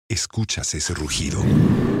¿Escuchas ese rugido?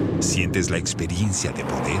 ¿Sientes la experiencia de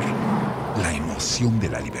poder? ¿La emoción de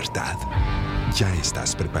la libertad? Ya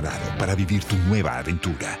estás preparado para vivir tu nueva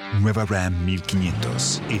aventura. Nueva Ram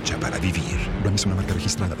 1500, hecha para vivir. Ram es una marca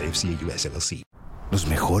registrada de FCA US LLC. Los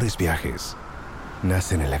mejores viajes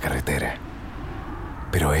nacen en la carretera,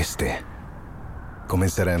 pero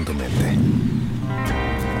comenzará en tu mente.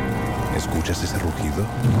 ¿Escuchas ese rugido?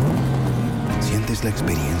 ¿Sientes la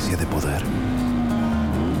experiencia de poder?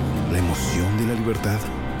 ¿La emoción de la libertad?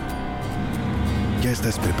 Ya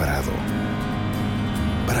estás preparado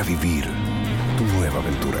para vivir tu nueva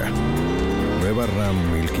aventura. Nueva Ram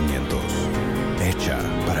 1500, hecha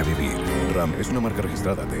para vivir. Ram es una marca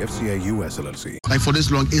registrada de FCA US LLC. Like for this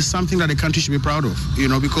long is something that the country should be proud of,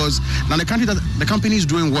 because now the companies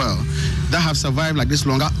doing well that have survived like this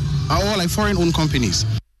long are all like foreign-owned companies.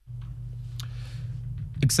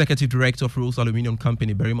 Executive Director of Rolls Aluminium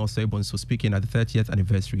Company, Berrima Osei-Bonsu, speaking at the 30th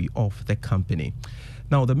anniversary of the company.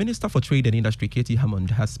 Now, the Minister for Trade and Industry, Katie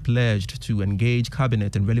Hammond, has pledged to engage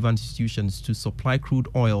Cabinet and relevant institutions to supply crude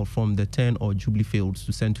oil from the 10 or Jubilee fields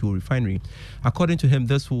to Sentul Refinery. According to him,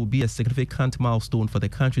 this will be a significant milestone for the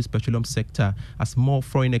country's petroleum sector as more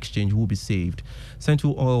foreign exchange will be saved.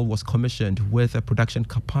 Sentul Oil was commissioned with a production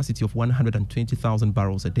capacity of 120,000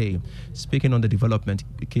 barrels a day. Speaking on the development,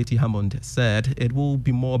 Katie Hammond said it will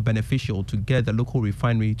be more beneficial to get the local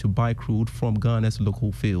refinery to buy crude from Ghana's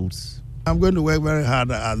local fields. I'm going to work very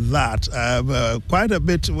hard at that. Quite a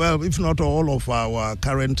bit, well, if not all of our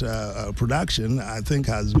current production, I think,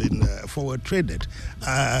 has been forward traded.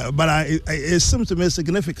 But it seems to me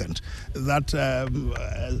significant that a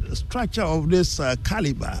structure of this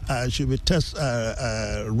caliber should be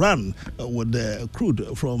run with the crude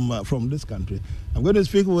from this country. I'm going to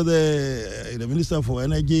speak with the Minister for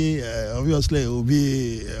Energy. Obviously, it will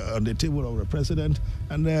be on the table of the President,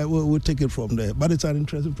 and we'll take it from there. But it's an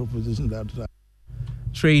interesting proposition that...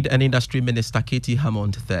 Trade and Industry Minister Katie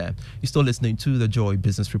Hammond there. You're still listening to the Joy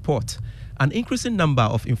Business Report. An increasing number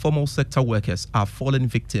of informal sector workers are falling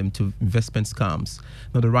victim to investment scams.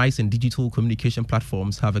 Now, the rise in digital communication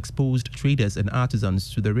platforms have exposed traders and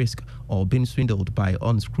artisans to the risk of being swindled by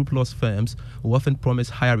unscrupulous firms who often promise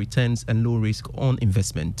higher returns and low risk on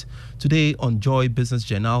investment. Today on Joy Business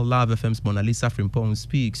Journal, Love FM's Mona Lisa Frimpong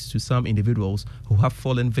speaks to some individuals who have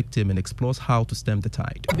fallen victim and explores how to stem the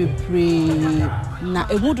tide.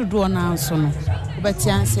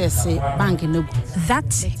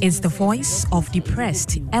 That is the voice of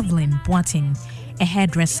depressed Evelyn Boateng, a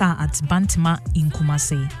hairdresser at Bantama in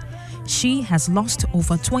Kumasi. She has lost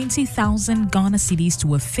over 20,000 Ghana cedis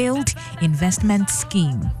to a failed investment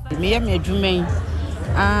scheme.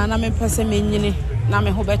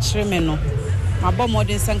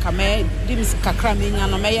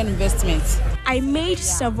 I made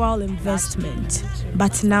several investments,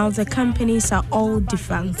 but now the companies are all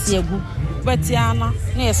defunct.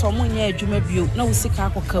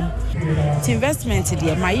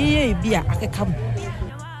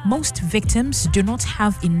 Most victims do not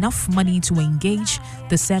have enough money to engage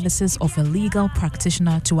the services of a legal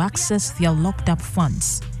practitioner to access their locked up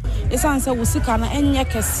funds.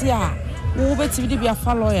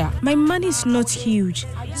 My money is not huge,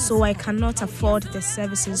 so I cannot afford the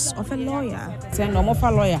services of a lawyer.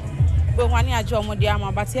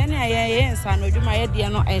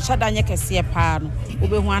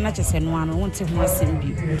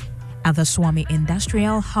 At the Swami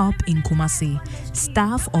Industrial Hub in Kumasi,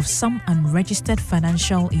 staff of some unregistered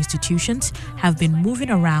financial institutions have been moving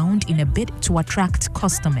around in a bid to attract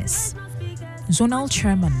customers. Zonal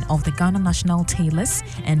Chairman of the Ghana National Tailors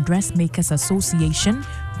and Dressmakers Association,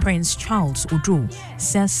 Prince Charles Udu,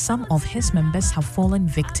 says some of his members have fallen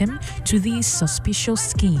victim to these suspicious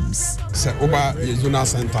schemes.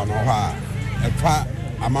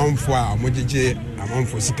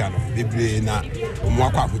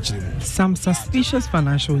 Some suspicious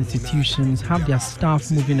financial institutions have their staff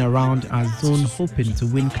moving around our zone hoping to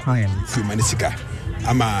win clients.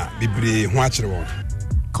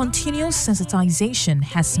 Continuous sensitization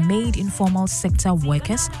has made informal sector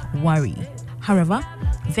workers worry. However,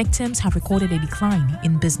 victims have recorded a decline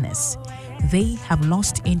in business. They have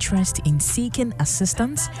lost interest in seeking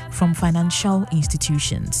assistance from financial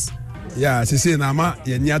institutions.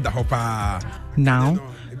 Now,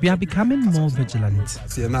 we are becoming more vigilant.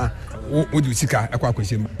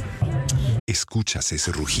 ¿Escuchas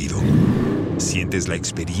ese rugido? ¿Sientes la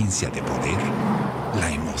experiencia de poder? ¿La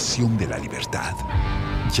emoción de la libertad?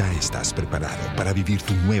 Ya estás preparado para vivir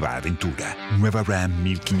tu nueva aventura. Nueva Ram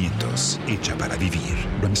 1500, hecha para vivir.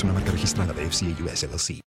 Ram es una marca registrada de FCA US LLC.